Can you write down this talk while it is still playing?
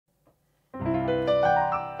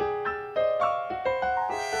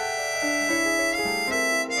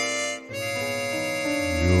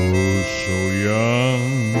You're so young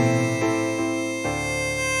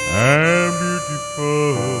and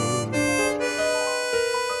beautiful,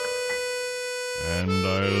 and I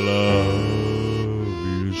love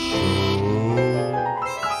you so.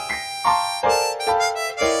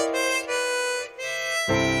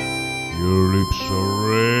 Your lips are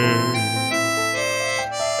red,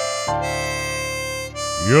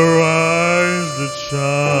 your eyes that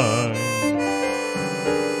shine,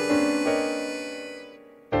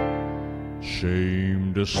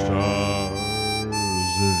 shame the stars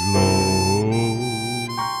that glow.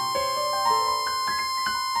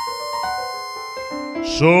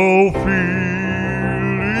 So feel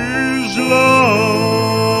these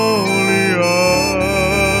lonely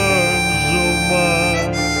arms of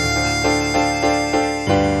mine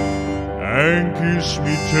and kiss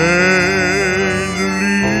me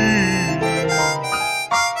tenderly.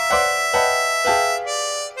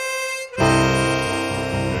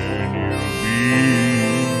 Then you'll be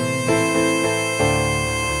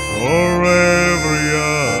forever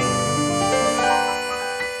young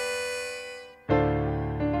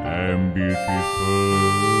and beautiful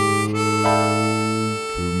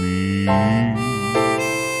to me.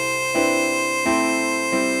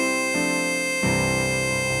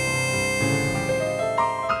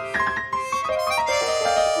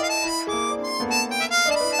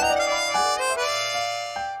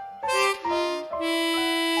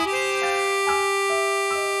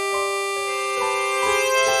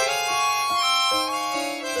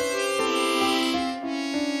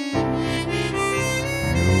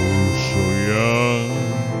 You're so young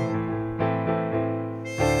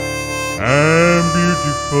and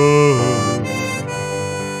beautiful,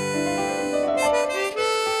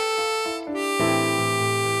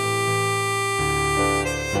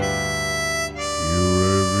 you're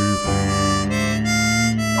everything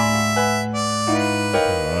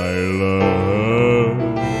I love.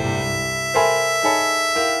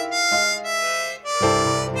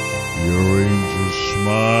 Your angel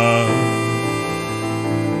smile,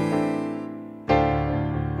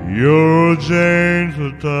 your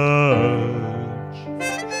gentle touch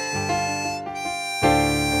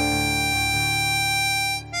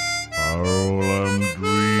are all I'm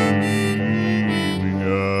dreaming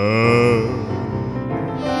of.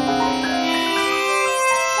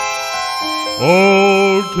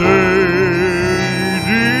 Oh, take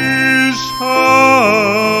this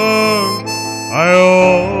heart I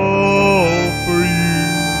offer you,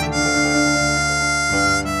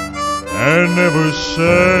 and never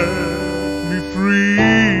set me free.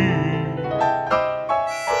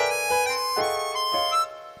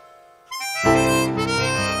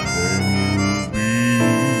 Then you'll be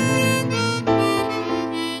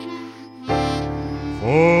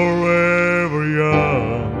forever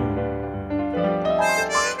young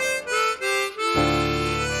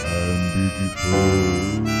and beautiful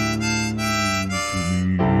to me.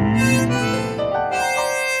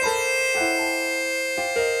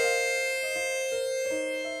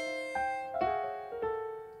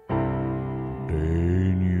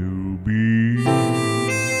 Then you'll be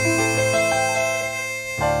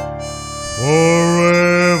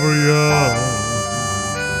forever young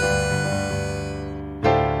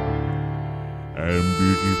and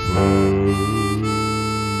beautiful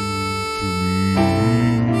to me.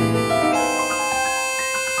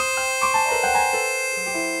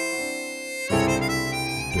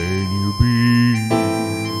 Then you'll be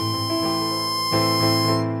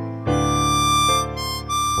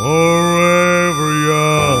forever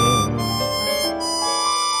young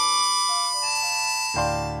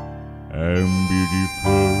and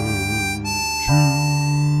beautiful to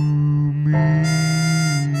me.